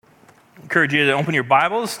I encourage you to open your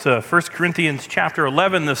Bibles to 1 Corinthians chapter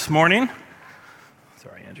 11 this morning.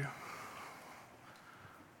 Sorry, Andrew.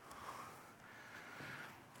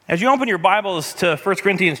 As you open your Bibles to 1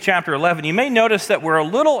 Corinthians chapter 11, you may notice that we're a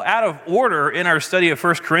little out of order in our study of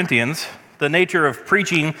 1 Corinthians. The nature of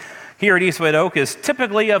preaching here at Eastwood Oak is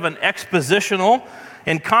typically of an expositional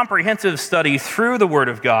and comprehensive study through the Word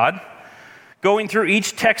of God, going through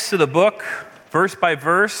each text of the book, verse by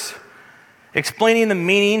verse, explaining the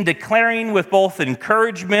meaning, declaring with both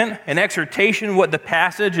encouragement and exhortation what the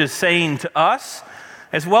passage is saying to us,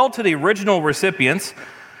 as well to the original recipients,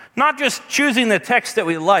 not just choosing the text that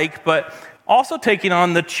we like, but also taking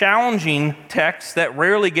on the challenging texts that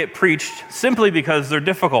rarely get preached simply because they're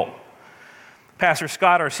difficult. Pastor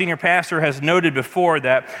Scott, our senior pastor, has noted before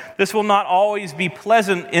that this will not always be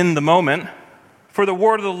pleasant in the moment, for the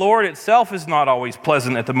word of the Lord itself is not always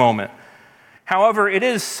pleasant at the moment. However, it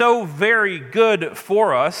is so very good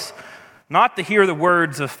for us not to hear the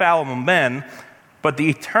words of fallible men, but the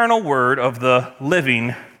eternal word of the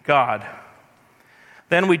living God.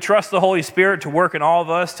 Then we trust the Holy Spirit to work in all of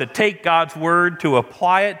us, to take God's word, to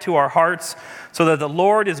apply it to our hearts, so that the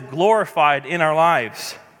Lord is glorified in our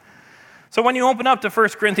lives. So when you open up to 1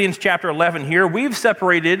 Corinthians chapter 11 here, we've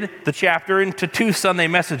separated the chapter into two Sunday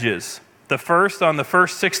messages. The first on the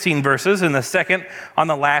first 16 verses, and the second on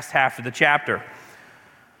the last half of the chapter.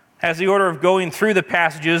 As the order of going through the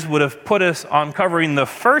passages would have put us on covering the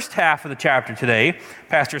first half of the chapter today,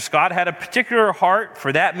 Pastor Scott had a particular heart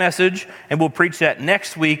for that message, and we'll preach that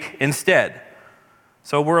next week instead.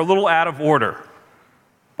 So we're a little out of order.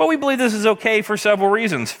 But we believe this is okay for several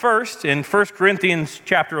reasons. First, in 1 Corinthians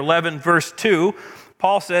chapter 11, verse 2,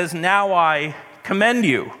 Paul says, "Now I commend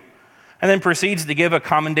you," and then proceeds to give a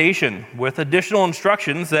commendation with additional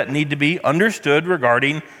instructions that need to be understood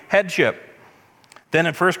regarding headship. Then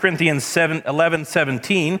in 1 Corinthians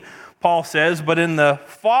 11:17, Paul says, "But in the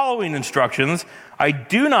following instructions, I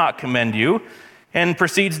do not commend you," and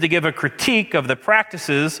proceeds to give a critique of the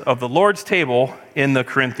practices of the Lord's table in the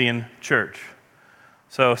Corinthian church.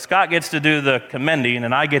 So Scott gets to do the commending,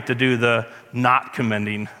 and I get to do the not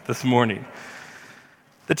commending this morning.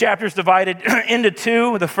 The chapter is divided into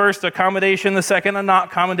two, the first a commendation, the second a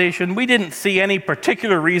not commendation. We didn't see any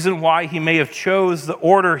particular reason why he may have chose the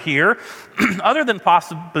order here, other than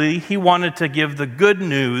possibly he wanted to give the good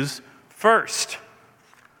news first.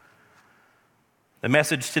 The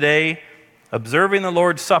message today, observing the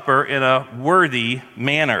Lord's Supper in a worthy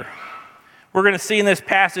manner. We're going to see in this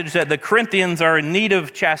passage that the Corinthians are in need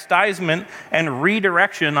of chastisement and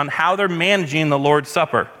redirection on how they're managing the Lord's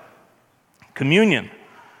Supper. Communion.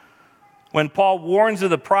 When Paul warns of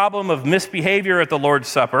the problem of misbehavior at the Lord's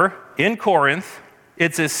Supper in Corinth,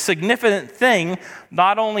 it's a significant thing.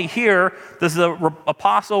 Not only here does the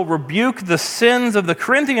apostle rebuke the sins of the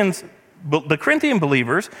Corinthian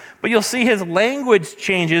believers, but you'll see his language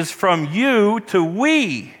changes from you to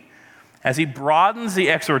we as he broadens the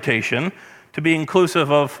exhortation to be inclusive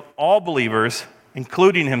of all believers,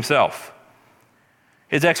 including himself.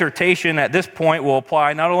 His exhortation at this point will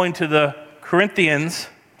apply not only to the Corinthians,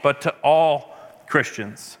 but to all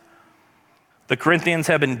Christians. The Corinthians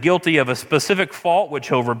have been guilty of a specific fault which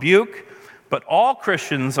he'll rebuke, but all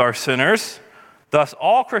Christians are sinners. Thus,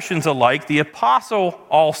 all Christians alike, the apostle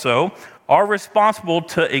also, are responsible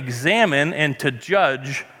to examine and to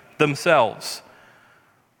judge themselves.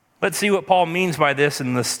 Let's see what Paul means by this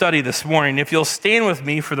in the study this morning. If you'll stand with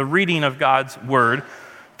me for the reading of God's word,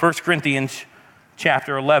 1 Corinthians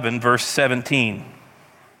chapter 11, verse 17.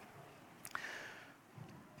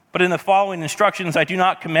 "But in the following instructions I do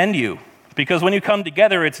not commend you, because when you come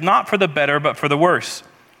together, it's not for the better, but for the worse.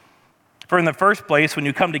 For in the first place, when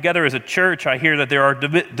you come together as a church, I hear that there are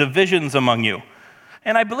divisions among you.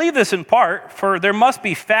 And I believe this in part, for there must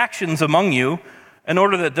be factions among you, in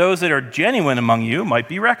order that those that are genuine among you might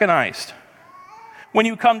be recognized. When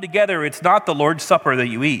you come together, it's not the Lord's Supper that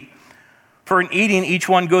you eat. For in eating, each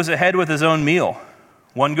one goes ahead with his own meal.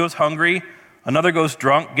 One goes hungry, another gets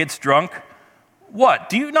drunk. What,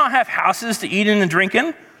 do you not have houses to eat in and drink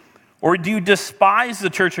in? Or do you despise the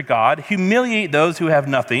church of God, humiliate those who have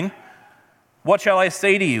nothing? What shall I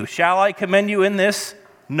say to you? Shall I commend you in this?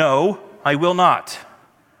 No, I will not.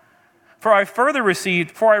 For I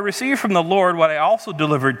received from the Lord what I also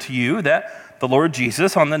delivered to you, that the Lord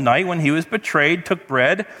Jesus, on the night when he was betrayed, took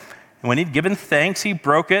bread, and when he'd given thanks, he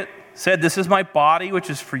broke it, said, 'This is my body, which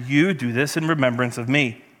is for you. Do this in remembrance of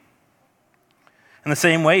me.' In the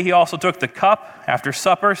same way, he also took the cup after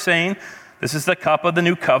supper, saying, 'This is the cup of the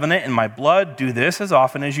new covenant in my blood. Do this as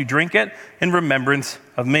often as you drink it in remembrance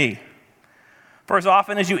of me. For as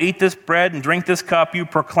often as you eat this bread and drink this cup, you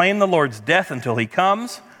proclaim the Lord's death until he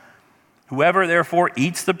comes. Whoever therefore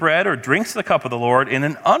eats the bread or drinks the cup of the Lord in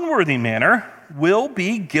an unworthy manner will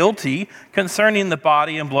be guilty concerning the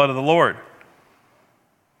body and blood of the Lord.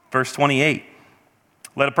 Verse 28,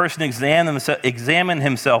 let a person examine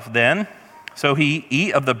himself then, so he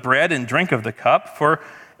eat of the bread and drink of the cup. For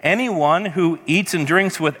anyone who eats and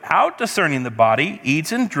drinks without discerning the body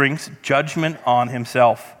eats and drinks judgment on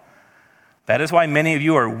himself. That is why many of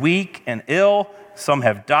you are weak and ill, some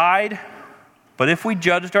have died. But if we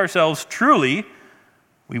judged ourselves truly,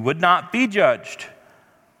 we would not be judged.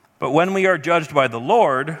 But when we are judged by the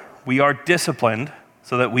Lord, we are disciplined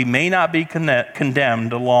so that we may not be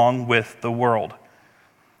condemned along with the world.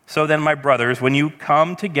 So then, my brothers, when you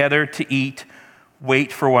come together to eat,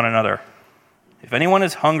 wait for one another. If anyone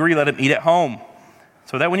is hungry, let him eat at home,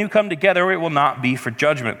 so that when you come together, it will not be for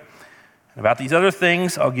judgment. And about these other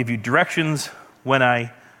things, I'll give you directions when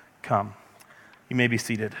I come. You may be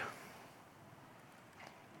seated.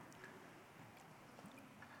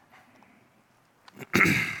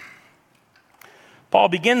 Paul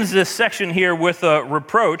begins this section here with a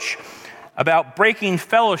reproach about breaking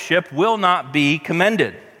fellowship will not be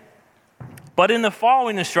commended. But in the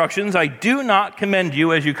following instructions, I do not commend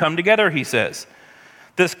you as you come together, he says.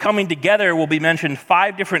 This coming together will be mentioned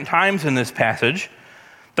 5 different times in this passage.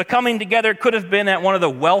 The coming together could have been at one of the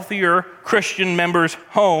wealthier Christian members'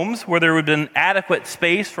 homes where there would have been adequate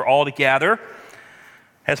space for all to gather.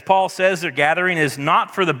 As Paul says, their gathering is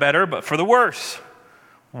not for the better, but for the worse.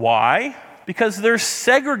 Why? Because they're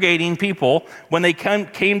segregating people when they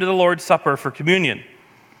came to the Lord's Supper for communion.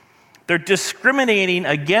 They're discriminating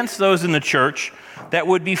against those in the church that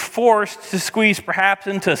would be forced to squeeze perhaps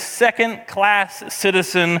into second-class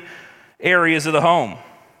citizen areas of the home.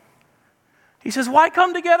 He says, why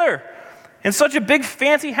come together in such a big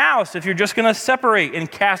fancy house if you're just going to separate and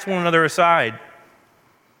cast one another aside?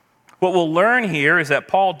 What we'll learn here is that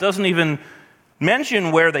Paul doesn't even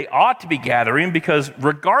mention where they ought to be gathering, because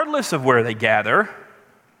regardless of where they gather,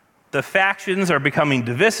 the factions are becoming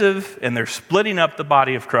divisive and they're splitting up the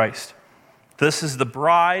body of Christ. This is the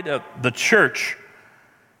bride of the church.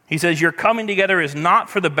 He says, your coming together is not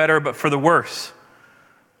for the better, but for the worse.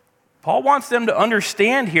 Paul wants them to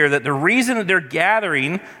understand here that the reason that they're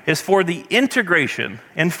gathering is for the integration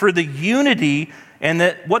and for the unity, and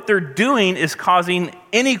that what they're doing is causing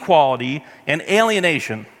inequality and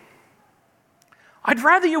alienation. I'd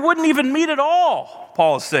rather you wouldn't even meet at all,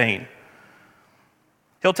 Paul is saying.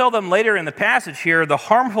 He'll tell them later in the passage here the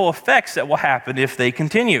harmful effects that will happen if they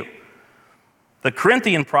continue. The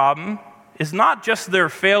Corinthian problem is not just their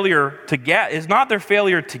failure to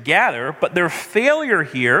gather, but their failure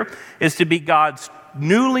here is to be God's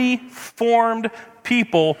newly formed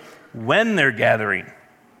people when they're gathering.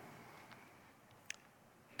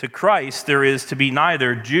 To Christ, there is to be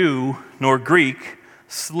neither Jew nor Greek,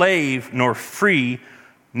 slave nor free,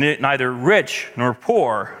 neither rich nor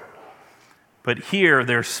poor. But here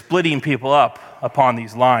they're splitting people up upon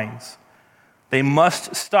these lines. They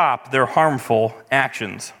must stop their harmful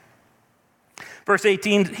actions. Verse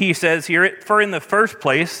 18, he says here, for in the first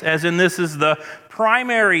place, as in this is the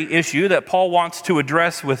primary issue that Paul wants to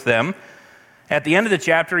address with them, at the end of the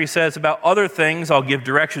chapter he says, about other things I'll give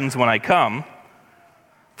directions when I come.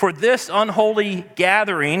 For this unholy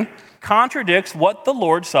gathering contradicts what the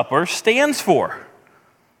Lord's Supper stands for,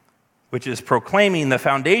 which is proclaiming the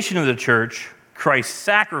foundation of the church, Christ's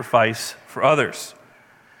sacrifice for others.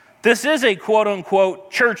 This is a quote-unquote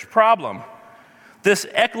church problem. This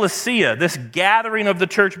ecclesia, this gathering of the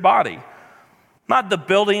church body. Not the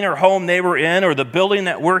building or home they were in or the building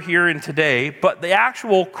that we're here in today, but the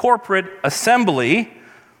actual corporate assembly,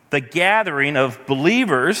 the gathering of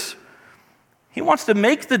believers. He wants to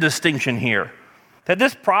make the distinction here that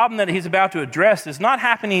this problem that he's about to address is not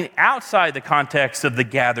happening outside the context of the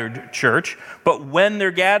gathered church, but when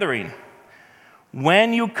they're gathering.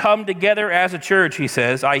 When you come together as a church, he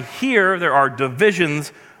says, I hear there are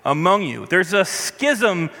divisions among you. There's a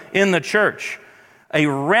schism in the church, a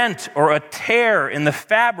rent or a tear in the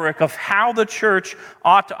fabric of how the church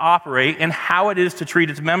ought to operate and how it is to treat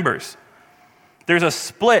its members. There's a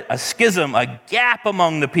split, a schism, a gap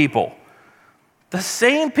among the people. The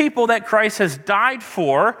same people that Christ has died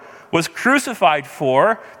for, was crucified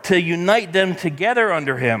for, to unite them together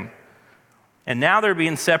under him. And now they're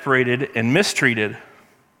being separated and mistreated,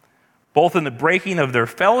 both in the breaking of their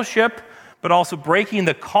fellowship, but also breaking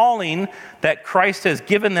the calling that Christ has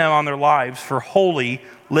given them on their lives for holy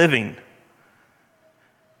living.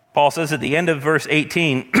 Paul says at the end of verse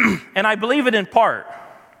 18, and I believe it in part.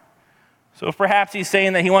 So perhaps he's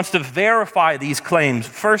saying that he wants to verify these claims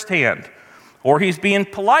firsthand, or he's being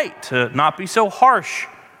polite to not be so harsh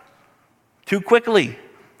too quickly.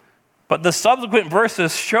 But the subsequent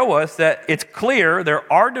verses show us that it's clear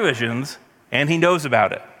there are divisions, and he knows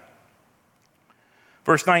about it.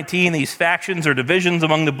 Verse 19, these factions or divisions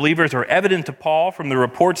among the believers are evident to Paul from the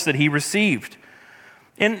reports that he received.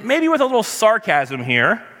 And maybe with a little sarcasm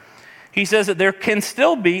here, he says that there can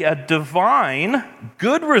still be a divine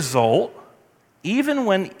good result even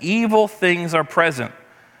when evil things are present.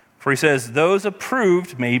 For he says, those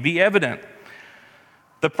approved may be evident.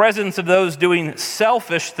 The presence of those doing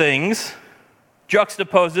selfish things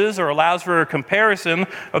juxtaposes or allows for a comparison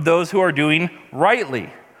of those who are doing rightly.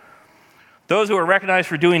 Those who are recognized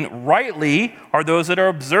for doing rightly are those that are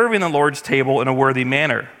observing the Lord's table in a worthy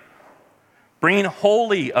manner, bringing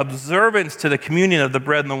holy observance to the communion of the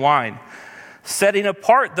bread and the wine, setting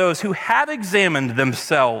apart those who have examined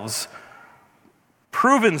themselves,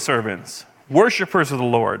 proven servants, worshipers of the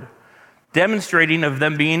Lord, demonstrating of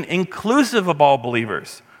them being inclusive of all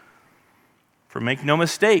believers. For make no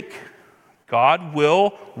mistake, God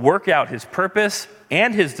will work out his purpose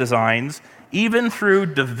and his designs even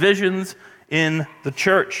through divisions in the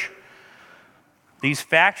church. These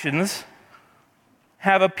factions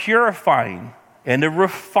have a purifying and a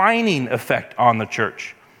refining effect on the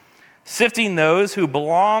church, sifting those who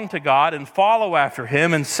belong to God and follow after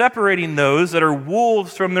him and separating those that are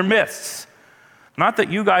wolves from their midst. Not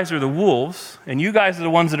that you guys are the wolves and you guys are the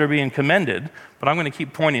ones that are being commended, but I'm going to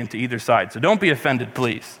keep pointing to either side. So don't be offended,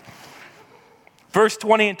 please. Verse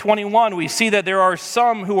 20 and 21, we see that there are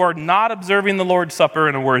some who are not observing the Lord's Supper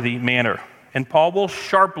in a worthy manner, and Paul will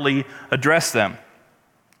sharply address them.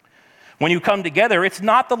 When you come together, it's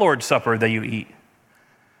not the Lord's Supper that you eat.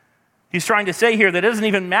 He's trying to say here that it doesn't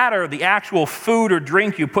even matter the actual food or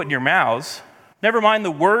drink you put in your mouths. Never mind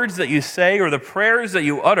the words that you say or the prayers that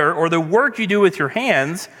you utter or the work you do with your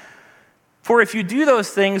hands. For if you do those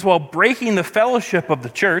things while breaking the fellowship of the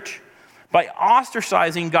church, by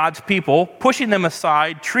ostracizing God's people, pushing them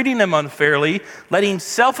aside, treating them unfairly, letting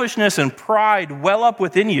selfishness and pride well up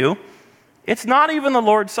within you, it's not even the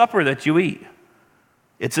Lord's Supper that you eat.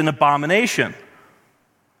 It's an abomination.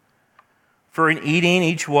 For in eating,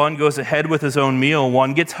 each one goes ahead with his own meal.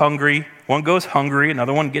 One gets hungry, one goes hungry,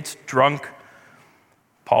 another one gets drunk.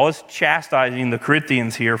 Paul is chastising the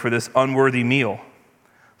Corinthians here for this unworthy meal.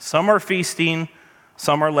 Some are feasting,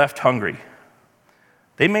 some are left hungry.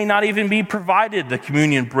 They may not even be provided the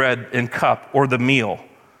communion bread and cup or the meal.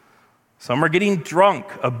 Some are getting drunk,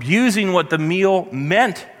 abusing what the meal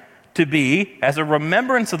meant to be as a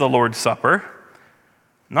remembrance of the Lord's Supper,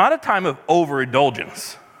 not a time of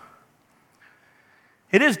overindulgence.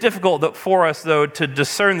 It is difficult for us, though, to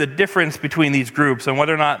discern the difference between these groups and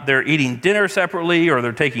whether or not they're eating dinner separately or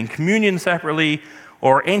they're taking communion separately,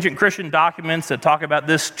 or ancient Christian documents that talk about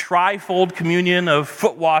this trifold communion of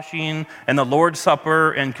foot washing and the Lord's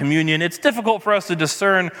Supper and communion. It's difficult for us to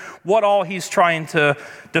discern what all he's trying to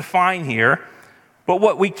define here. But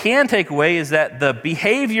what we can take away is that the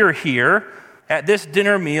behavior here at this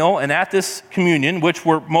dinner meal and at this communion, which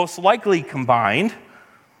were most likely combined,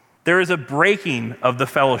 there is a breaking of the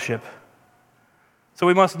fellowship. So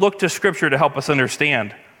we must look to Scripture to help us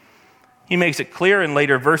understand. He makes it clear in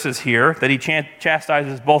later verses here that he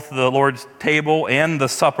chastises both the Lord's table and the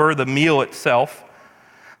supper, the meal itself.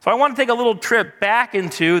 So I want to take a little trip back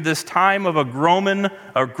into this time of a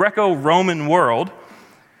Greco-Roman world,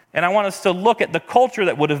 and I want us to look at the culture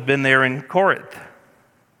that would have been there in Corinth.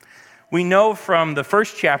 We know from the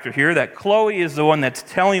first chapter here that Chloe is the one that's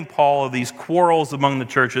telling Paul of these quarrels among the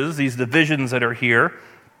churches, these divisions that are here.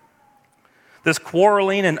 This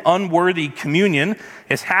quarreling and unworthy communion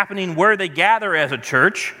is happening where they gather as a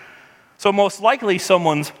church, so most likely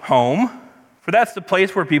someone's home, for that's the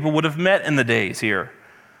place where people would have met in the days here.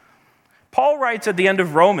 Paul writes at the end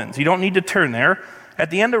of Romans, you don't need to turn there,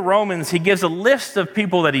 at the end of Romans, he gives a list of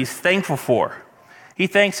people that he's thankful for. He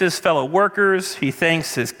thanks his fellow workers, he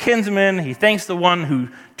thanks his kinsmen, he thanks the one who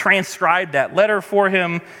transcribed that letter for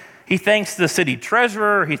him, he thanks the city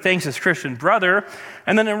treasurer, he thanks his Christian brother,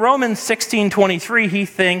 and then in Romans 16:23, he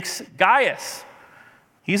thanks Gaius.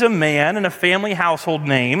 He's a man in a family household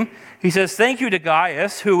name. He says, thank you to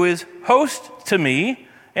Gaius, who is host to me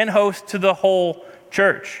and host to the whole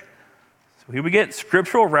church. So here we get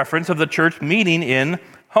scriptural reference of the church meeting in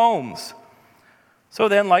homes. So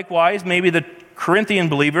then, likewise, maybe the Corinthian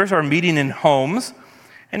believers are meeting in homes,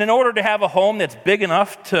 and in order to have a home that's big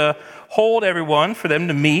enough to hold everyone for them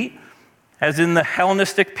to meet, as in the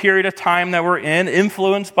Hellenistic period of time that we're in,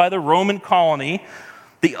 influenced by the Roman colony,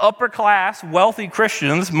 the upper class, wealthy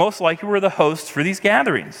Christians most likely were the hosts for these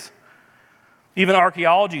gatherings. Even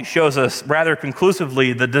archaeology shows us rather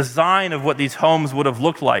conclusively the design of what these homes would have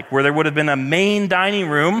looked like, where there would have been a main dining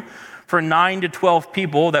room for 9 to 12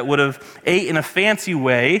 people that would have ate in a fancy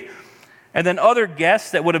way, and then other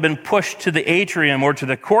guests that would have been pushed to the atrium or to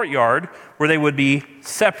the courtyard where they would be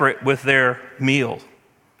separate with their meal.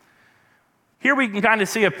 Here we can kind of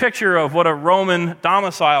see a picture of what a Roman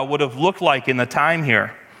domicile would have looked like in the time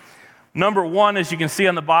here. Number one, as you can see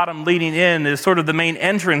on the bottom leading in, is sort of the main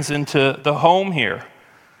entrance into the home here.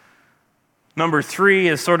 Number 3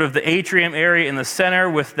 is sort of the atrium area in the center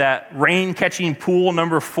with that rain-catching pool.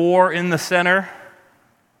 Number 4 in the center.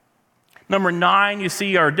 Number 9, you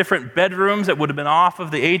see, are different bedrooms that would have been off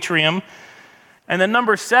of the atrium. And then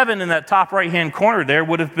number 7 in that top right-hand corner there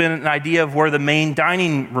would have been an idea of where the main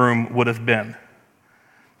dining room would have been.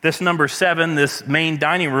 This number 7, this main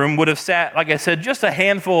dining room, would have sat, like I said, just a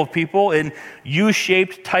handful of people in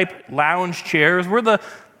U-shaped type lounge chairs where the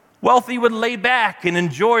wealthy would lay back and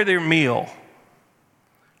enjoy their meal.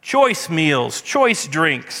 Choice meals, choice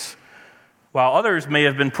drinks, while others may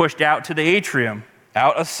have been pushed out to the atrium,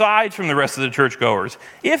 out aside from the rest of the churchgoers,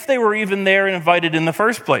 if they were even there and invited in the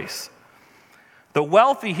first place. The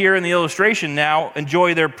wealthy here in the illustration now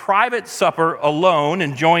enjoy their private supper alone,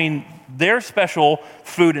 enjoying their special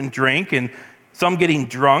food and drink, and some getting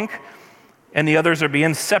drunk, and the others are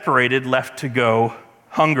being separated, left to go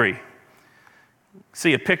hungry.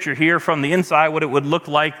 See a picture here from the inside, what it would look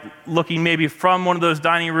like looking maybe from one of those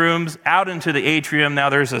dining rooms out into the atrium. Now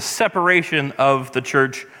there's a separation of the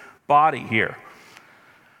church body here.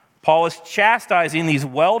 Paul is chastising these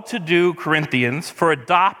well-to-do Corinthians for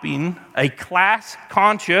adopting a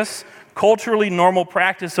class-conscious, culturally normal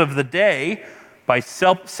practice of the day by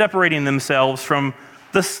separating themselves from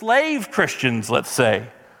the slave Christians, let's say.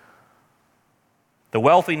 The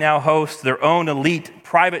wealthy now host their own elite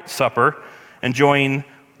private supper, enjoying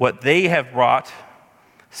what they have brought,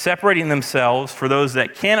 separating themselves for those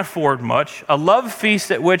that can't afford much, a love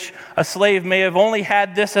feast at which a slave may have only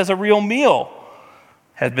had this as a real meal,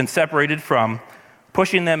 has been separated from,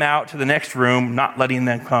 pushing them out to the next room, not letting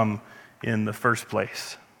them come in the first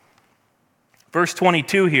place. Verse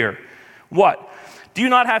 22 here, what? Do you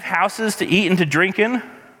not have houses to eat and to drink in?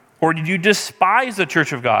 Or did you despise the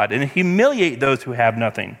church of God and humiliate those who have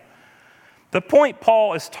nothing? The point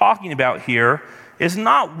Paul is talking about here is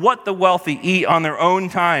not what the wealthy eat on their own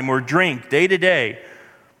time or drink day to day,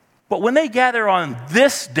 but when they gather on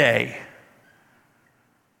this day,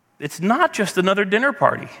 it's not just another dinner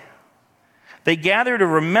party. They gather to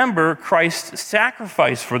remember Christ's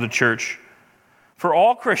sacrifice for the church, for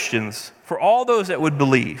all Christians, for all those that would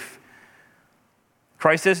believe.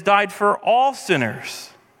 Christ has died for all sinners.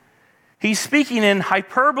 He's speaking in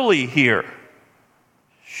hyperbole here.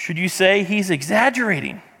 Should you say he's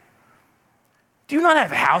exaggerating? Do you not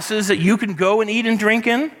have houses that you can go and eat and drink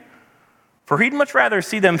in? For he'd much rather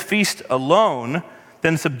see them feast alone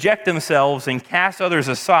than subject themselves and cast others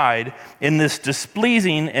aside in this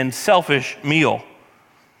displeasing and selfish meal.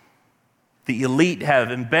 The elite have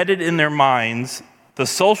embedded in their minds the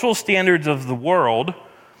social standards of the world,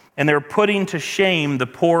 and they're putting to shame the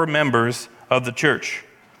poor members of the church.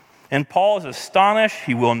 And Paul is astonished.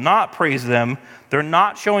 He will not praise them. They're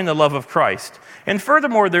not showing the love of Christ. And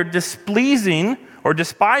furthermore, they're displeasing or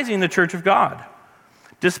despising the church of God,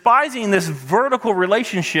 despising this vertical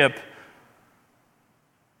relationship,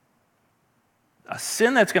 a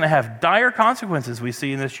sin that's going to have dire consequences we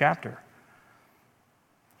see in this chapter.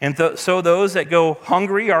 And so those that go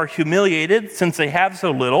hungry are humiliated since they have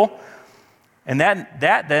so little, and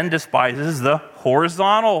that then despises the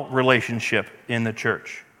horizontal relationship in the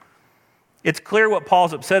church. It's clear what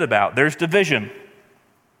Paul's upset about. There's division.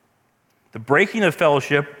 The breaking of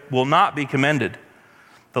fellowship will not be commended.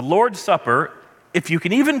 The Lord's Supper, if you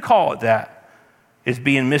can even call it that, is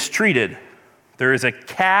being mistreated. There is a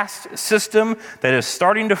caste system that is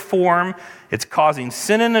starting to form. It's causing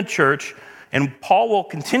sin in the church. And Paul will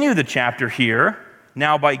continue the chapter here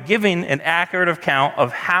now by giving an accurate account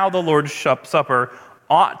of how the Lord's Supper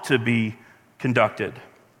ought to be conducted.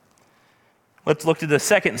 Let's look to the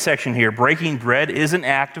second section here. Breaking bread is an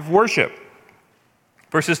act of worship.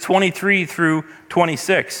 Verses 23 through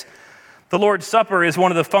 26. The Lord's Supper is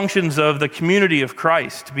one of the functions of the community of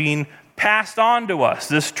Christ being passed on to us.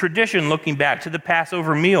 This tradition, looking back to the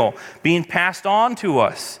Passover meal, being passed on to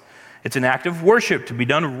us. It's an act of worship to be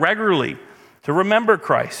done regularly to remember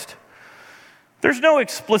Christ. There's no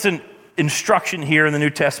explicit instruction here in the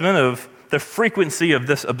New Testament of the frequency of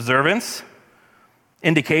this observance.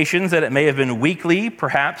 Indications that it may have been weekly,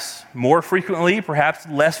 perhaps more frequently, perhaps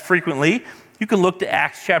less frequently. You can look to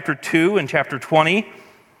Acts chapter 2 and chapter 20.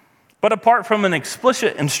 But apart from an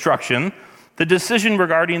explicit instruction, the decision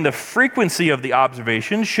regarding the frequency of the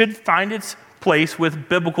observation should find its place with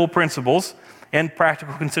biblical principles and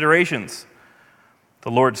practical considerations.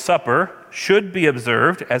 The Lord's Supper should be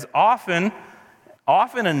observed as often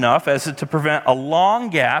enough as to prevent a long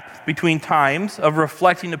gap between times of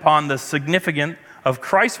reflecting upon the significance of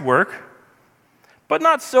Christ's work, but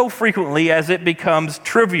not so frequently as it becomes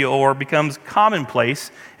trivial or becomes commonplace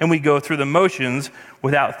and we go through the motions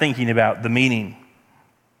without thinking about the meaning.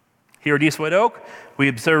 Here at Eastwood Oak, we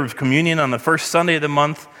observe communion on the first Sunday of the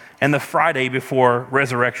month and the Friday before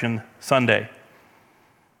Resurrection Sunday.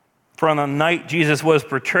 For on the night Jesus was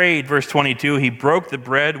betrayed, verse 22, he broke the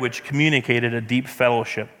bread which communicated a deep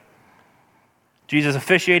fellowship. Jesus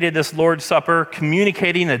officiated this Lord's Supper,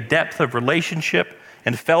 communicating a depth of relationship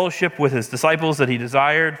and fellowship with his disciples that he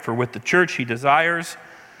desired, for with the church he desires.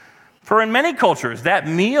 For in many cultures, that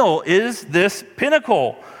meal is this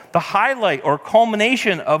pinnacle, the highlight or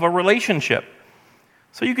culmination of a relationship.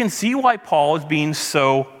 So you can see why Paul is being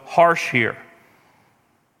so harsh here.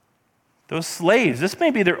 Those slaves, this may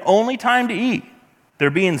be their only time to eat. They're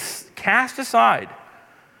being cast aside.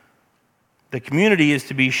 The community is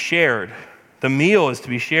to be shared. The meal is to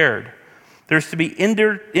be shared. There's to be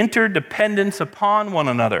interdependence upon one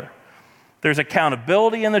another. There's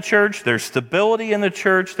accountability in the church. There's stability in the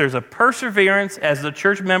church. There's a perseverance as the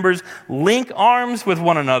church members link arms with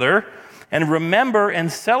one another and remember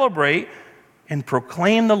and celebrate and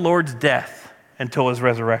proclaim the Lord's death until his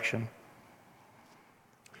resurrection.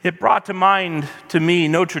 It brought to mind to me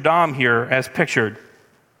Notre Dame here as pictured.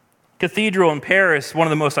 Cathedral in Paris, one of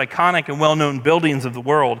the most iconic and well-known buildings of the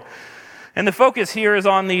world. And the focus here is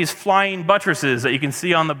on these flying buttresses that you can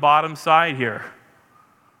see on the bottom side here.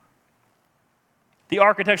 The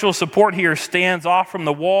architectural support here stands off from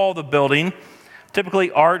the wall of the building, typically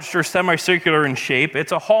arched or semicircular in shape.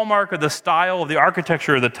 It's a hallmark of the style of the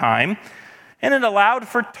architecture of the time, and it allowed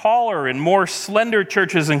for taller and more slender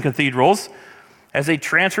churches and cathedrals as they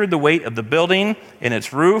transferred the weight of the building and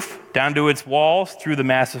its roof down to its walls through the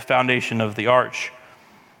massive foundation of the arch.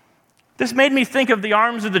 This made me think of the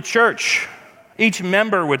arms of the church, each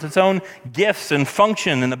member with its own gifts and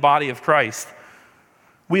function in the body of Christ.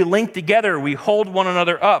 We link together, we hold one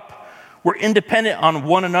another up. We're independent on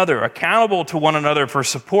one another, accountable to one another for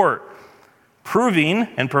support, proving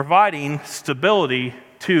and providing stability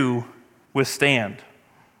to withstand.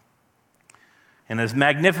 And as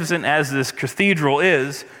magnificent as this cathedral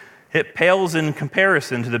is, it pales in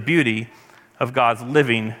comparison to the beauty of God's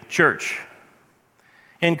living church.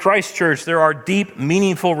 In Christ's church, there are deep,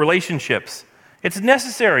 meaningful relationships. It's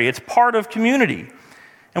necessary. It's part of community.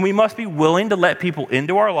 And we must be willing to let people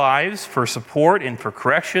into our lives for support and for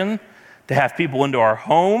correction, to have people into our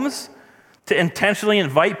homes, to intentionally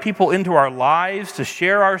invite people into our lives, to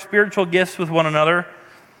share our spiritual gifts with one another,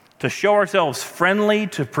 to show ourselves friendly,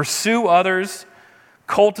 to pursue others,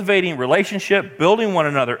 cultivating relationship, building one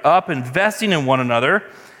another up, investing in one another,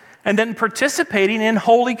 and then participating in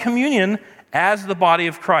Holy Communion as the body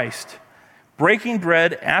of Christ, breaking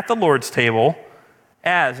bread at the Lord's table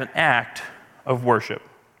as an act of worship.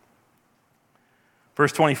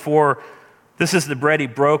 Verse 24, this is the bread he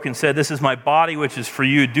broke and said, "This is my body which is for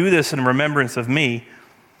you. Do this in remembrance of me."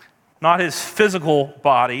 Not his physical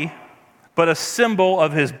body, but a symbol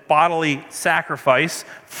of his bodily sacrifice,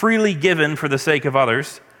 freely given for the sake of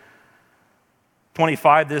others.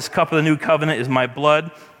 25, this cup of the new covenant is my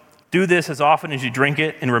blood. Do this as often as you drink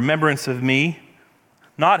it in remembrance of me.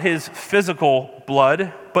 Not his physical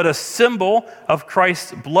blood, but a symbol of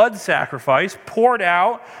Christ's blood sacrifice poured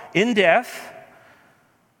out in death.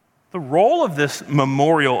 The role of this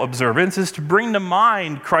memorial observance is to bring to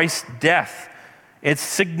mind Christ's death, its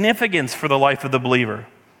significance for the life of the believer.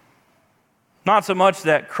 Not so much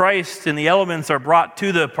that Christ and the elements are brought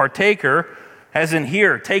to the partaker, as in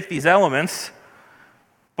here, take these elements,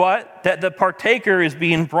 but that the partaker is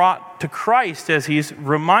being brought to Christ as he's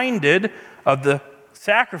reminded of the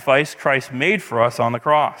sacrifice Christ made for us on the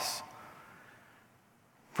cross.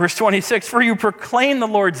 Verse 26, "For you proclaim the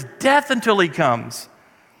Lord's death until he comes."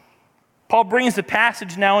 Paul brings the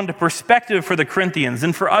passage now into perspective for the Corinthians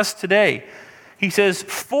and for us today. He says,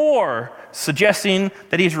 "For," suggesting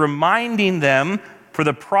that he's reminding them for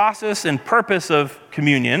the process and purpose of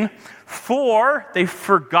communion, for they've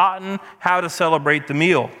forgotten how to celebrate the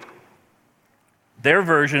meal. Their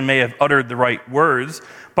version may have uttered the right words,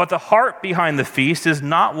 but the heart behind the feast is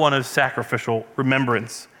not one of sacrificial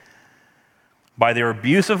remembrance. By their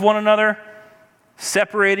abuse of one another,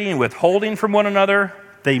 separating and withholding from one another,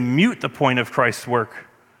 they mute the point of Christ's work.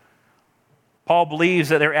 Paul believes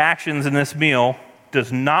that their actions in this meal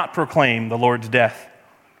does not proclaim the Lord's death,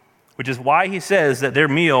 which is why he says that their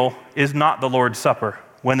meal is not the Lord's Supper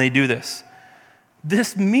when they do this.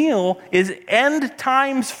 This meal is end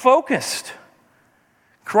times focused.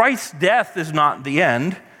 Christ's death is not the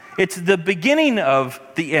end. It's the beginning of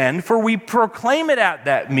the end, for we proclaim it at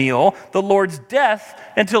that meal, the Lord's death,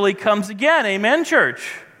 until he comes again. Amen, church?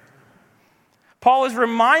 Paul is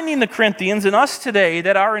reminding the Corinthians and us today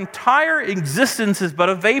that our entire existence is but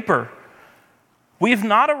a vapor. We have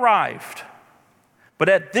not arrived. But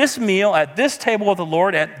at this meal, at this table of the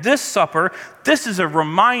Lord, at this supper, this is a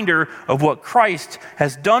reminder of what Christ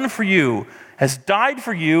has done for you, has died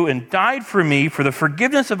for you and died for me for the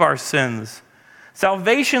forgiveness of our sins.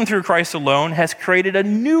 Salvation through Christ alone has created a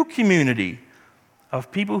new community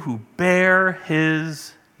of people who bear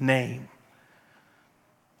his name.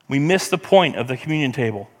 We miss the point of the communion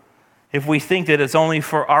table if we think that it's only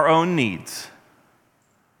for our own needs,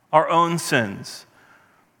 our own sins,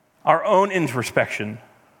 our own introspection,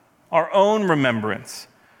 our own remembrance.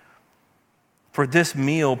 For this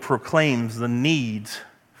meal proclaims the needs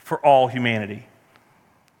for all humanity.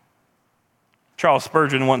 Charles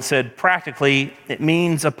Spurgeon once said, practically, it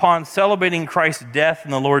means upon celebrating Christ's death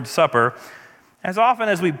in the Lord's Supper, as often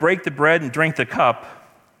as we break the bread and drink the cup,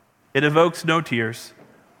 it evokes no tears.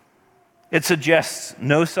 It suggests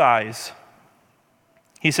no sighs.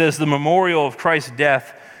 He says the memorial of Christ's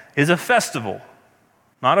death is a festival,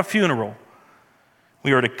 not a funeral.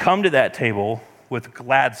 We are to come to that table with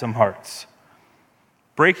gladsome hearts.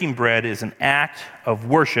 Breaking bread is an act of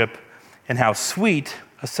worship, and how sweet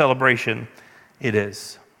a celebration it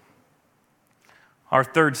is. Our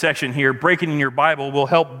third section here, breaking in your Bible, will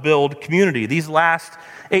help build community. These last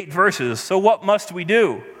 8 verses. So what must we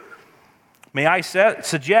do? May I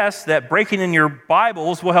suggest that breaking in your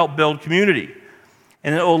Bibles will help build community,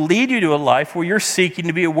 and it will lead you to a life where you're seeking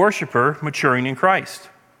to be a worshiper, maturing in Christ.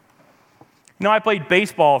 You know, I played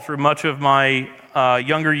baseball through much of my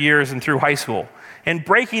younger years and through high school, and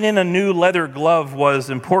breaking in a new leather glove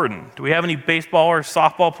was important. Do we have any baseball or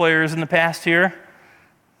softball players in the past here?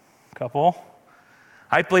 A couple.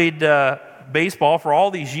 I played baseball for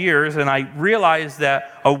all these years, and I realized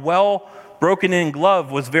that a broken-in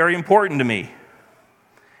glove was very important to me.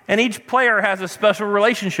 And each player has a special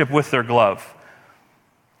relationship with their glove.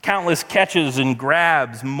 Countless catches and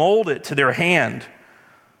grabs mold it to their hand.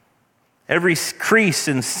 Every crease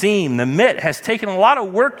and seam, the mitt has taken a lot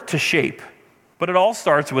of work to shape, but it all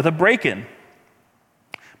starts with a break-in.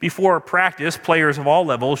 Before practice, players of all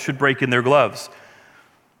levels should break in their gloves.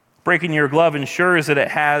 Breaking your glove ensures that it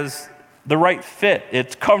has the right fit.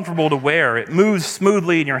 It's comfortable to wear. It moves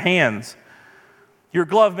smoothly in your hands. Your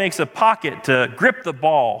glove makes a pocket to grip the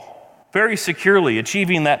ball very securely,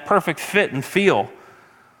 achieving that perfect fit and feel.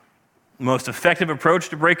 The most effective approach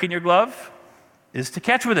to breaking your glove is to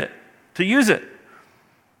catch with it, to use it.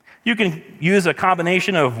 You can use a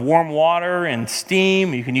combination of warm water and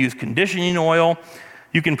steam. You can use conditioning oil.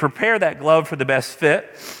 You can prepare that glove for the best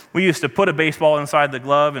fit. We used to put a baseball inside the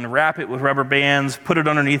glove and wrap it with rubber bands, put it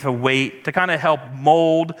underneath a weight to kind of help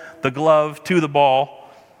mold the glove to the ball.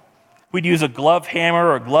 We'd use a glove hammer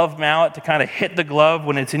or a glove mallet to kind of hit the glove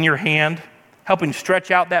when it's in your hand, helping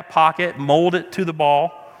stretch out that pocket, mold it to the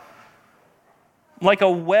ball. Like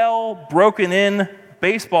a broken-in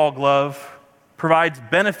baseball glove provides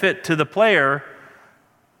benefit to the player,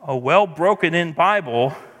 a broken-in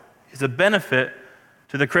Bible is a benefit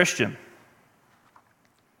to the Christian.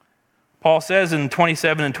 Paul says in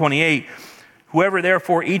 27 and 28, whoever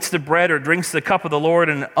therefore eats the bread or drinks the cup of the Lord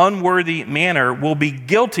in an unworthy manner will be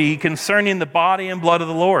guilty concerning the body and blood of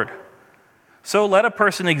the Lord. So let a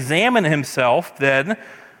person examine himself then,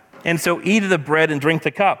 and so eat of the bread and drink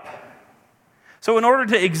the cup. So in order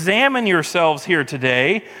to examine yourselves here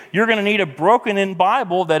today, you're going to need a broken-in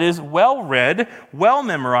Bible that is well read, well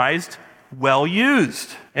memorized, well used,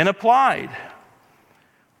 and applied.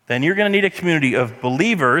 Then you're going to need a community of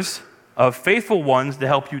believers, of faithful ones to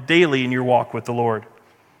help you daily in your walk with the Lord.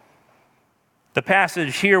 The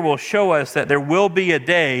passage here will show us that there will be a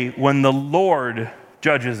day when the Lord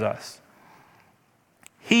judges us.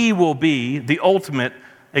 He will be the ultimate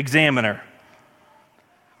examiner.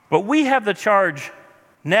 But we have the charge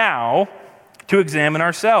now to examine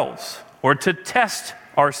ourselves, or to test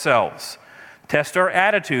ourselves, test our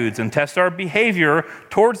attitudes and test our behavior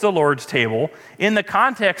towards the Lord's table in the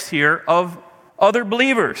context here of other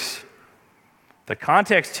believers. The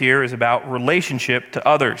context here is about relationship to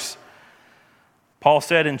others. Paul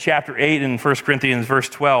said in chapter 8 in 1 Corinthians verse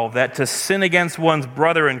 12 that to sin against one's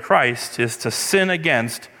brother in Christ is to sin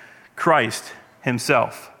against Christ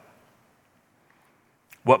himself.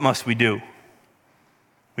 What must we do?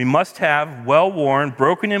 We must have well-worn,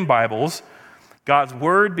 broken-in Bibles, God's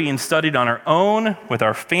Word being studied on our own, with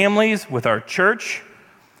our families, with our church.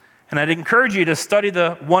 And I'd encourage you to study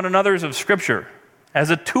the one another's of Scripture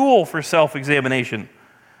as a tool for self-examination.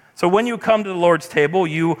 So when you come to the Lord's table,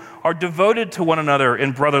 you are devoted to one another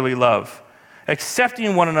in brotherly love,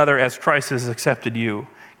 accepting one another as Christ has accepted you,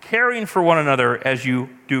 caring for one another as you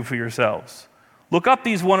do for yourselves. Look up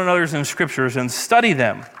these one another's in scriptures and study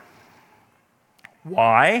them.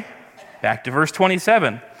 Why? Back to verse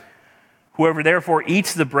 27. Whoever therefore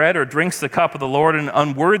eats the bread or drinks the cup of the Lord in an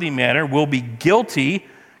unworthy manner will be guilty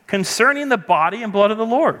concerning the body and blood of the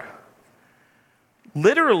Lord.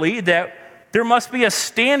 Literally, that there must be a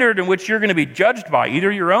standard in which you're going to be judged by,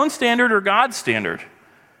 either your own standard or God's standard.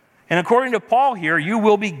 And according to Paul here, you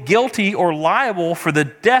will be guilty or liable for the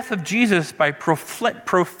death of Jesus by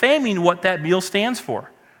profaning what that meal stands for.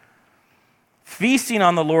 Feasting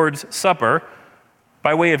on the Lord's Supper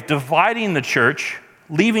by way of dividing the church,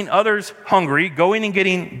 leaving others hungry, going and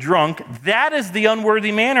getting drunk, that is the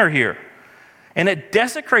unworthy manner here. And it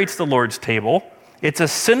desecrates the Lord's table. It's a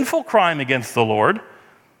sinful crime against the Lord,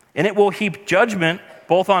 and it will heap judgment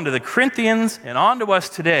both onto the Corinthians and onto us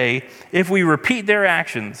today if we repeat their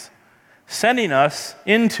actions, sending us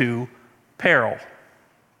into peril.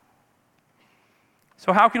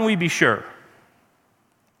 So how can we be sure?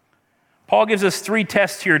 Paul gives us 3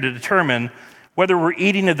 tests here to determine whether we're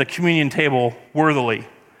eating at the communion table worthily.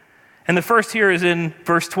 And the first here is in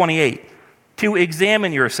verse 28, to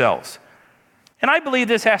examine yourselves. And I believe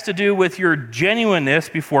this has to do with your genuineness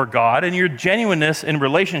before God and your genuineness in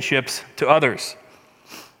relationships to others.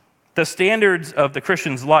 The standards of the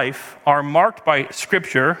Christian's life are marked by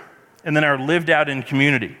Scripture and then are lived out in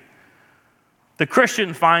community. The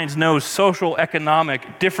Christian finds no social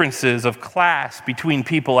economic differences of class between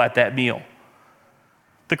people at that meal.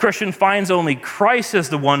 The Christian finds only Christ as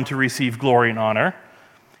the one to receive glory and honor,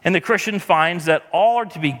 and the Christian finds that all are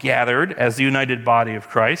to be gathered as the united body of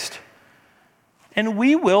Christ. And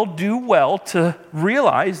we will do well to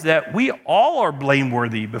realize that we all are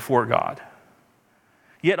blameworthy before God.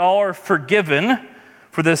 Yet all are forgiven,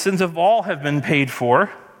 for the sins of all have been paid for.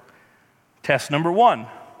 Test number 1.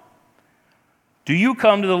 Do you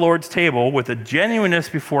come to the Lord's table with a genuineness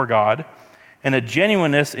before God and a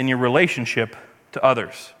genuineness in your relationship to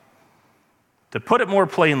others? To put it more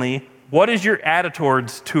plainly, what is your attitude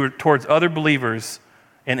towards other believers,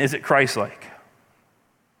 and is it Christ-like?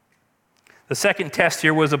 The second test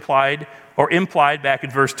here was applied or implied back in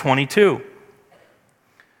verse 22.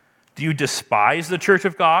 Do you despise the church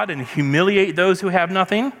of God and humiliate those who have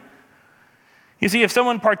nothing? You see, if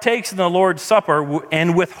someone partakes in the Lord's Supper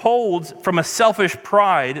and withholds from a selfish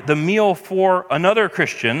pride the meal for another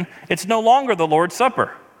Christian, it's no longer the Lord's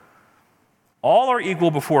Supper. All are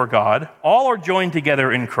equal before God. All are joined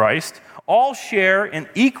together in Christ. All share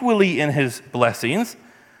equally in his blessings.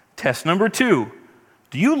 Test number 2.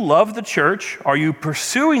 Do you love the church? Are you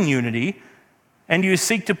pursuing unity? And do you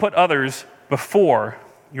seek to put others before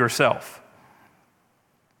yourself?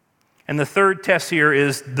 And the third test here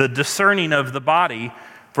is the discerning of the body,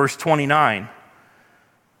 verse 29.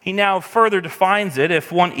 He now further defines it.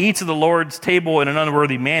 If one eats of the Lord's table in an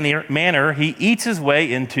unworthy manner, he eats his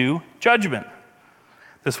way into judgment.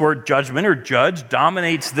 This word judgment or judge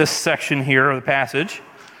dominates this section here of the passage.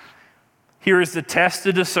 Here is the test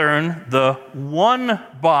to discern the one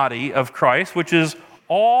body of Christ, which is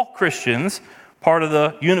all Christians, part of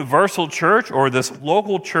the universal church or this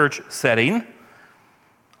local church setting.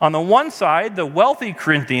 On the one side, the wealthy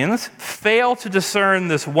Corinthians fail to discern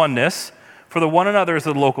this oneness for the one another's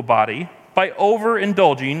of the local body by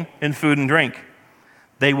overindulging in food and drink.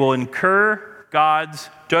 They will incur God's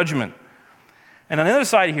judgment. And on the other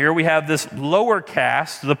side here, we have this lower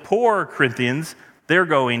caste, the poor Corinthians. They're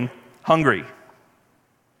going hungry.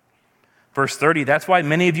 Verse 30, that's why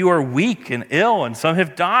many of you are weak and ill, and some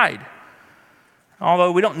have died.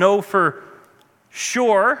 Although we don't know for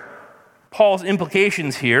sure Paul's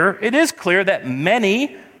implications here, it is clear that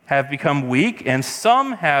many have become weak and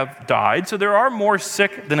some have died. So there are more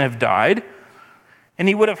sick than have died. And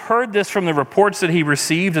he would have heard this from the reports that he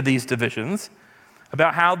received of these divisions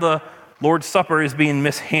about how the Lord's Supper is being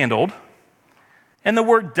mishandled. And the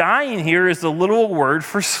word dying here is the literal word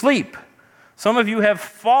for sleep. Some of you have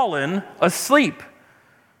fallen asleep.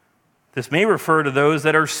 This may refer to those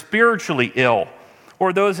that are spiritually ill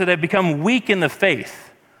or those that have become weak in the faith.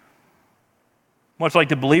 Much like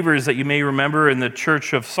the believers that you may remember in the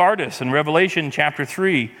church of Sardis in Revelation chapter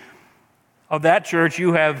 3. Of that church,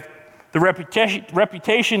 you have the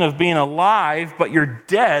reputation of being alive, but you're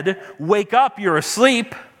dead. Wake up, you're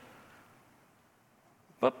asleep.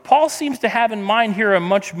 But Paul seems to have in mind here a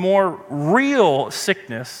much more real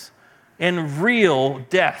sickness and real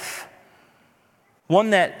death.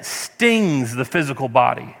 One that stings the physical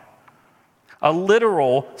body. A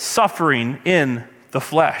literal suffering in the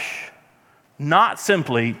flesh. not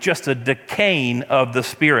simply just a decaying of the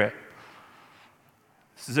Spirit.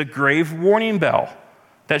 This is a grave warning bell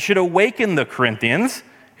that should awaken the Corinthians.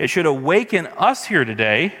 It should awaken us here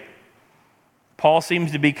today. Paul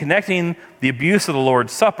seems to be connecting the abuse of the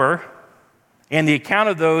Lord's Supper and the account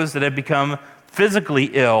of those that have become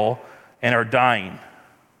physically ill and are dying,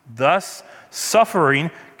 thus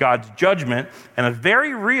suffering God's judgment in a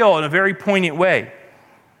very real and a very poignant way.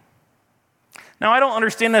 Now, I don't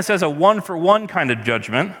understand this as a one-for-one kind of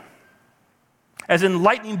judgment, as in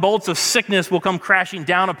lightning bolts of sickness will come crashing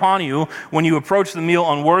down upon you when you approach the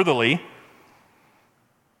meal unworthily.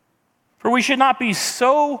 For we should not be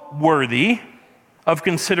so worthy of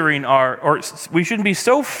considering we shouldn't be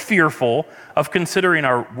so fearful of considering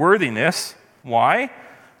our worthiness. Why?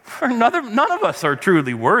 For none of us are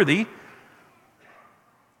truly worthy.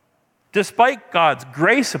 Despite God's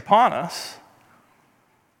grace upon us,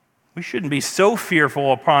 we shouldn't be so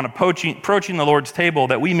fearful upon approaching the Lord's table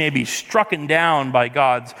that we may be strucken down by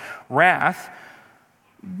God's wrath.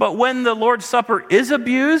 But when the Lord's Supper is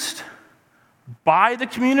abused by the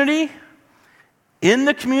community, in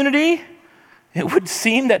the community, it would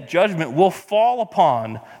seem that judgment will fall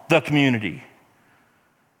upon the community.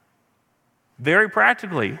 Very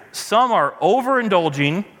practically, some are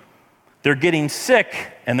overindulging, they're getting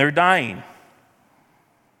sick, and they're dying.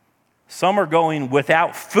 Some are going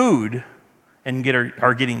without food and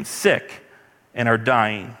are getting sick and are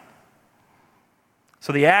dying.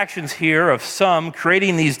 So the actions here of some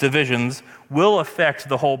creating these divisions will affect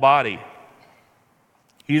the whole body.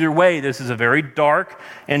 Either way, this is a very dark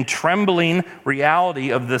and trembling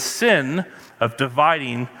reality of the sin of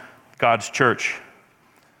dividing God's church.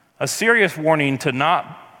 A serious warning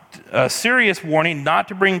not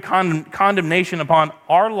to bring condemnation upon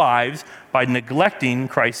our lives by neglecting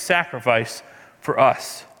Christ's sacrifice for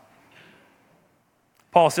us.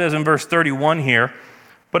 Paul says in verse 31 here,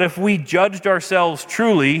 "But if we judged ourselves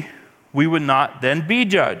truly, we would not then be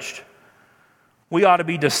judged." We ought to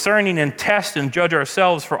be discerning and test and judge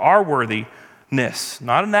ourselves for our worthiness,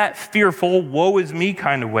 not in that fearful, woe is me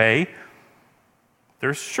kind of way.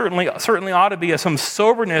 There certainly ought to be some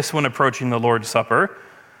soberness when approaching the Lord's Supper,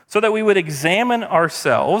 so that we would examine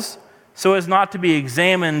ourselves so as not to be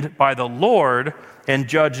examined by the Lord and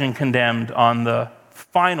judged and condemned on the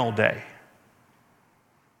final day.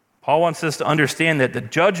 Paul wants us to understand that the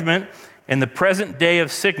judgment in the present day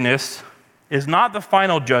of sickness is not the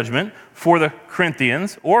final judgment for the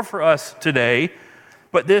Corinthians or for us today,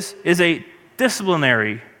 but this is a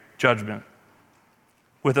disciplinary judgment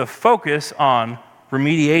with a focus on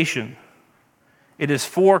remediation. It is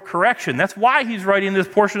for correction. That's why he's writing this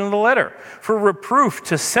portion of the letter, for reproof,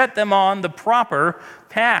 to set them on the proper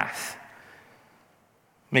path.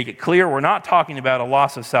 Make it clear, we're not talking about a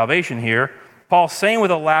loss of salvation here. Paul's saying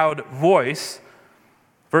with a loud voice,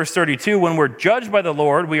 verse 32, when we're judged by the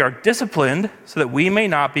Lord, we are disciplined so that we may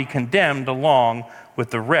not be condemned along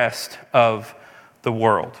with the rest of the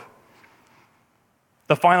world.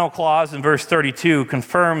 The final clause in verse 32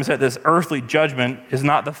 confirms that this earthly judgment is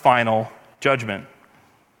not the final judgment.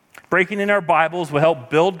 Breaking in our Bibles will help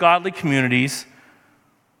build godly communities.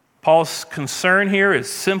 Paul's concern here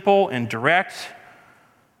is simple and direct.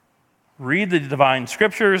 Read the divine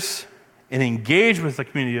scriptures and engage with the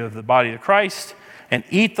community of the body of Christ, and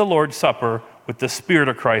eat the Lord's Supper with the Spirit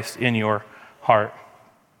of Christ in your heart.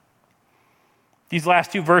 These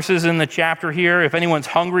last two verses in the chapter here, if anyone's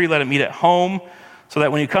hungry, let him eat at home, so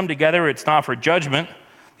that when you come together, it's not for judgment.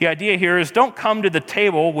 The idea here is don't come to the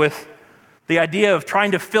table with the idea of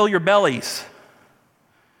trying to fill your bellies.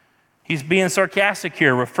 He's being sarcastic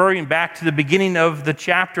here, referring back to the beginning of the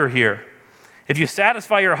chapter here. If you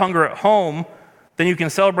satisfy your hunger at home, then you can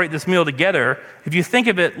celebrate this meal together. If you think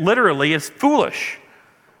of it literally, it's foolish.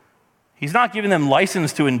 He's not giving them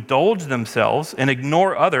license to indulge themselves and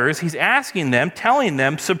ignore others. He's asking them, telling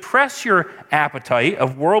them, suppress your appetite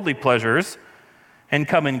of worldly pleasures and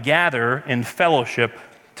come and gather in fellowship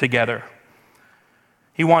together.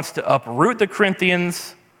 He wants to uproot the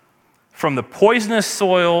Corinthians from the poisonous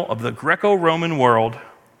soil of the Greco-Roman world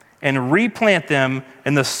and replant them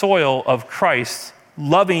in the soil of Christ's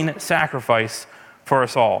loving sacrifice for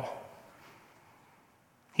us all.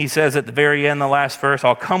 He says at the very end, the last verse,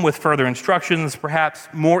 I'll come with further instructions, perhaps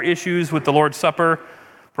more issues with the Lord's Supper,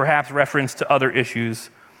 perhaps reference to other issues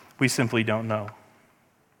we simply don't know.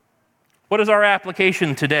 What is our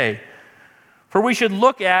application today? For we should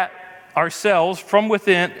look at ourselves from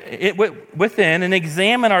within and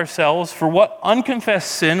examine ourselves for what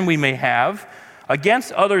unconfessed sin we may have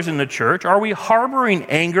against others in the church. Are we harboring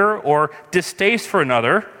anger or distaste for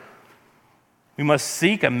another? We must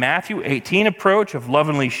seek a Matthew 18 approach of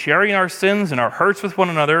lovingly sharing our sins and our hurts with one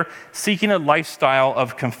another, seeking a lifestyle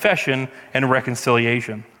of confession and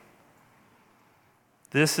reconciliation.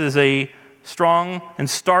 This is a strong and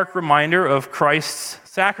stark reminder of Christ's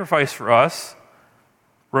sacrifice for us,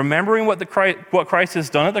 remembering what Christ has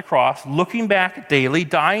done at the cross, looking back daily,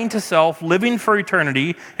 dying to self, living for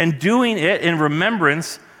eternity, and doing it in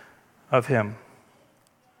remembrance of him.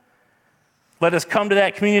 Let us come to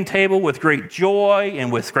that communion table with great joy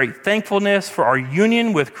and with great thankfulness for our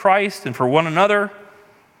union with Christ and for one another.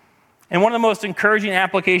 And one of the most encouraging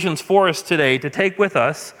applications for us today to take with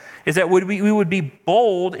us is that we would be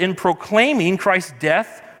bold in proclaiming Christ's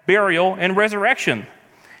death, burial, and resurrection,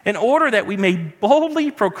 in order that we may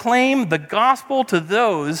boldly proclaim the gospel to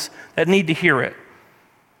those that need to hear it.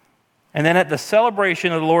 And then at the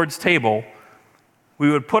celebration of the Lord's table,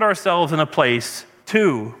 we would put ourselves in a place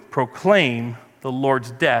to proclaim the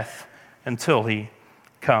Lord's death until he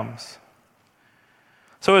comes.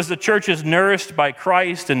 So as the church is nourished by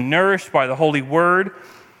Christ and nourished by the Holy Word,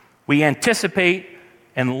 we anticipate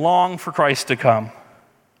and long for Christ to come,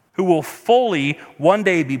 who will fully one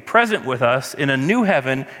day be present with us in a new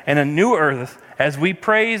heaven and a new earth as we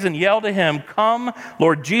praise and yell to him, "Come,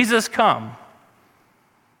 Lord Jesus, come."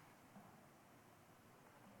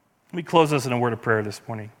 Let me close this in a word of prayer this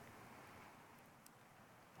morning.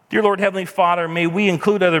 Dear Lord, Heavenly Father, may we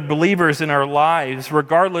include other believers in our lives,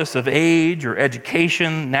 regardless of age or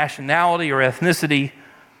education, nationality or ethnicity.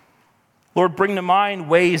 Lord, bring to mind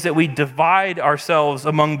ways that we divide ourselves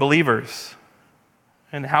among believers,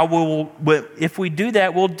 and how if we do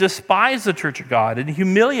that, we'll despise the church of God and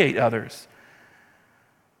humiliate others.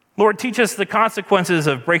 Lord, teach us the consequences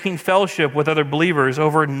of breaking fellowship with other believers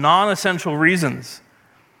over non-essential reasons.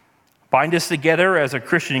 Bind us together as a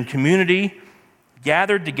Christian community,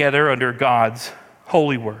 gathered together under God's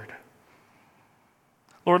holy word.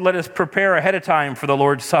 Lord, let us prepare ahead of time for the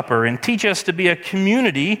Lord's Supper and teach us to be a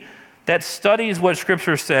community that studies what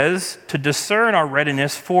Scripture says to discern our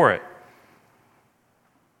readiness for it.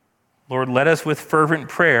 Lord, let us with fervent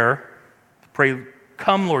prayer pray,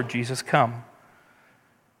 "Come, Lord Jesus, come."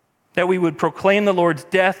 That we would proclaim the Lord's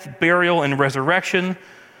death, burial, and resurrection,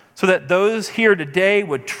 so that those here today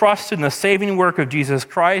would trust in the saving work of Jesus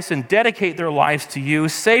Christ and dedicate their lives to you,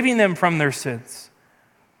 saving them from their sins.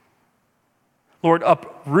 Lord,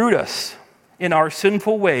 uproot us in our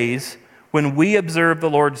sinful ways when we observe the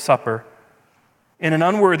Lord's Supper in an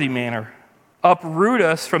unworthy manner. Uproot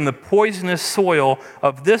us from the poisonous soil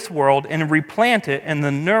of this world and replant it in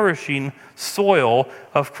the nourishing soil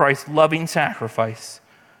of Christ's loving sacrifice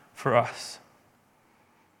for us.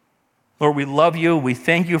 Lord, we love you. We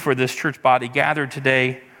thank you for this church body gathered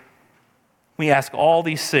today. We ask all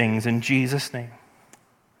these things in Jesus' name.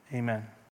 Amen.